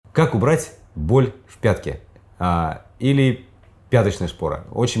Как убрать боль в пятке? Или пяточная шпора.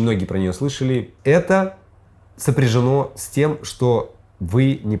 Очень многие про нее слышали. Это сопряжено с тем, что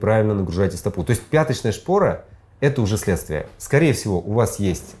вы неправильно нагружаете стопу. То есть пяточная шпора – это уже следствие. Скорее всего, у вас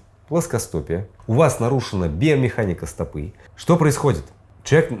есть плоскостопие, у вас нарушена биомеханика стопы. Что происходит?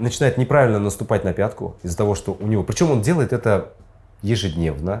 Человек начинает неправильно наступать на пятку из-за того, что у него… Причем он делает это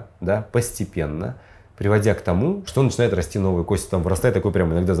ежедневно, да, постепенно, приводя к тому, что начинает расти новые кости. Там вырастает такой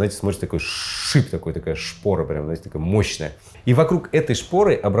прям, иногда, знаете, смотрите, такой шип, такая шпора, прям, знаете, такая мощная. И вокруг этой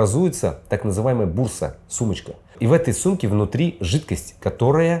шпоры образуется так называемая бурса, сумочка. И в этой сумке внутри жидкость,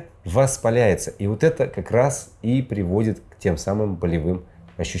 которая воспаляется. И вот это как раз и приводит к тем самым болевым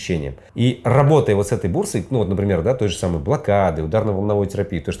ощущениям. И работая вот с этой бурсой, ну вот, например, да, той же самой блокады, ударно-волновой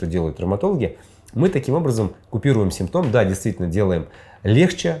терапии, то, что делают травматологи, мы таким образом купируем симптом, да, действительно делаем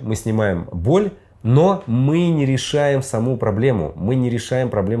легче, мы снимаем боль, но мы не решаем саму проблему, мы не решаем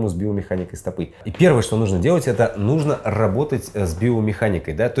проблему с биомеханикой стопы. И первое, что нужно делать, это нужно работать с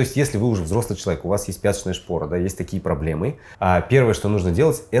биомеханикой, да, то есть если вы уже взрослый человек, у вас есть пяточная шпора, да, есть такие проблемы, первое, что нужно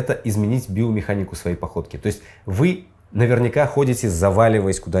делать, это изменить биомеханику своей походки, то есть вы наверняка ходите,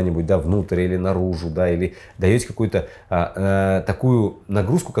 заваливаясь куда-нибудь, да, внутрь или наружу, да, или даете какую-то такую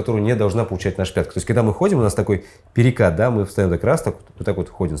нагрузку, которую не должна получать наша пятка. То есть, когда мы ходим, у нас такой перекат, да, мы встаем так раз, вот так вот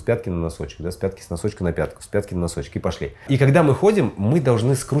ходим с пятки на носочек, да, с пятки с носочка на пятку, с пятки на носочек и пошли. И когда мы ходим, мы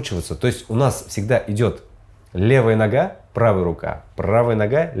должны скручиваться. То есть, у нас всегда идет левая нога, правая рука, правая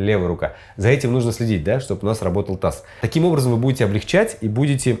нога, левая рука. За этим нужно следить, да, чтобы у нас работал таз. Таким образом, вы будете облегчать и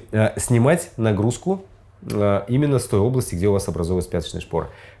будете снимать нагрузку именно с той области, где у вас образовалась пяточная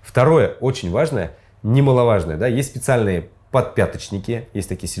шпора. Второе, очень важное, немаловажное, да, есть специальные подпяточники, есть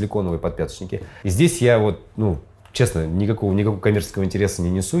такие силиконовые подпяточники. И здесь я вот, ну, честно, никакого коммерческого интереса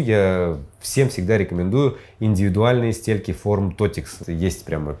не несу. Я всем всегда рекомендую индивидуальные стельки форм Totix. Есть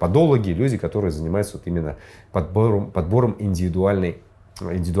прямо подологи, люди, которые занимаются вот именно подбором индивидуальных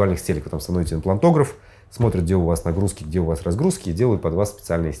стелек. Вы там становитесь имплантограф, смотрят, где у вас нагрузки, где у вас разгрузки, и делают под вас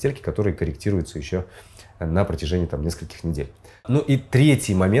специальные стельки, которые корректируются еще на протяжении там нескольких недель. Ну и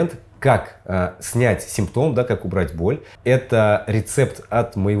третий момент, как снять симптом, да, как убрать боль, это рецепт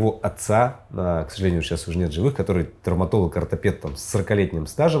от моего отца, к сожалению, сейчас уже нет живых, который травматолог-ортопед там, с 40-летним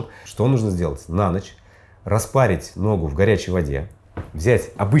стажем. Что нужно сделать? На ночь распарить ногу в горячей воде, взять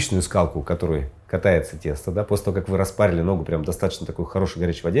обычную скалку, у которой катается тесто, да, после того, как вы распарили ногу прям достаточно такой хорошей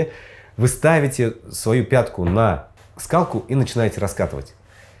горячей воде, вы ставите свою пятку на скалку и начинаете раскатывать.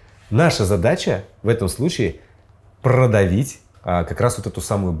 Наша задача в этом случае продавить как раз вот эту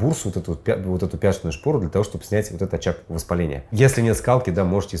самую бурсу, вот эту пяточную шпору для того, чтобы снять вот этот очаг воспаления. Если нет скалки, да,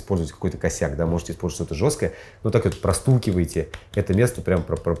 можете использовать какой-то косяк, да, можете использовать что-то жесткое, но так вот простукиваете это место, прям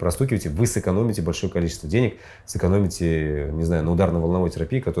простукиваете, вы сэкономите большое количество денег, сэкономите, не знаю, на ударно-волновой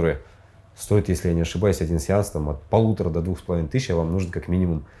терапии, которая стоит, если я не ошибаюсь, один сеанс там, от 1500 до 2500, а вам нужно как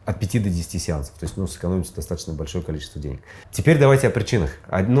минимум от 5 до 10 сеансов. То есть, ну, сэкономите достаточно большое количество денег. Теперь давайте о причинах.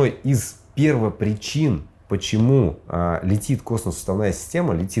 Одной из первопричин, почему летит костно-суставная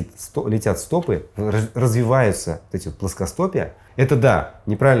система, летят стопы, развиваются вот эти вот плоскостопия, это, да,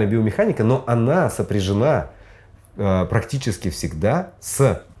 неправильная биомеханика, но она сопряжена практически всегда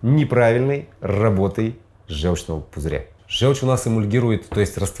с неправильной работой желчного пузыря. Желчь у нас эмульгирует, то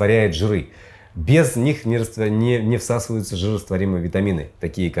есть растворяет жиры. Без них не всасываются жирорастворимые витамины,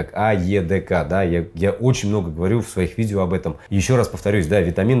 такие как А, Е, Д, К. Да? Я очень много говорю в своих видео об этом. Еще раз повторюсь, да,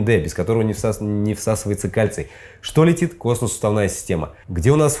 витамин D, без которого не всасывается кальций. Что летит? Костно-суставная система.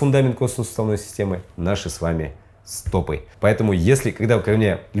 Где у нас фундамент костно-суставной системы? Наши с вами стопы. Поэтому, когда ко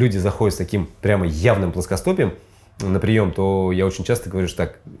мне люди заходят с таким прямо явным плоскостопием на прием, то я очень часто говорю, что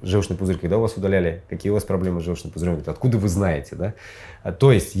так, желчный пузырь, когда у вас удаляли, какие у вас проблемы с желчным пузырем, откуда вы знаете, да?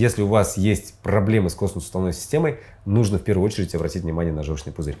 То есть, если у вас есть проблемы с костно-суставной системой, нужно в первую очередь обратить внимание на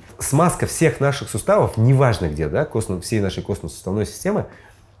желчный пузырь. Смазка всех наших суставов, неважно где, да, всей нашей костно-суставной системы,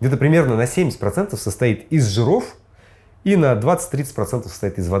 где-то примерно на 70% состоит из жиров и на 20-30%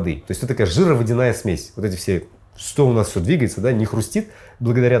 состоит из воды. То есть, это такая жироводяная смесь. Вот эти все, что у нас все двигается, да, не хрустит,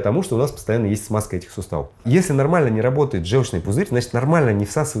 благодаря тому, что у нас постоянно есть смазка этих суставов. Если нормально не работает желчный пузырь, значит, нормально не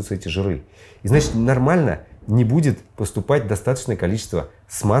всасываются эти жиры. И значит, нормально не будет поступать достаточное количество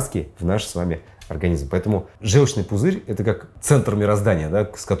смазки в наш с вами организм. Поэтому желчный пузырь – это как центр мироздания, да,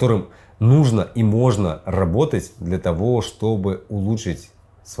 с которым нужно и можно работать для того, чтобы улучшить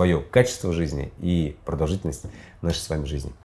свое качество жизни и продолжительность нашей с вами жизни.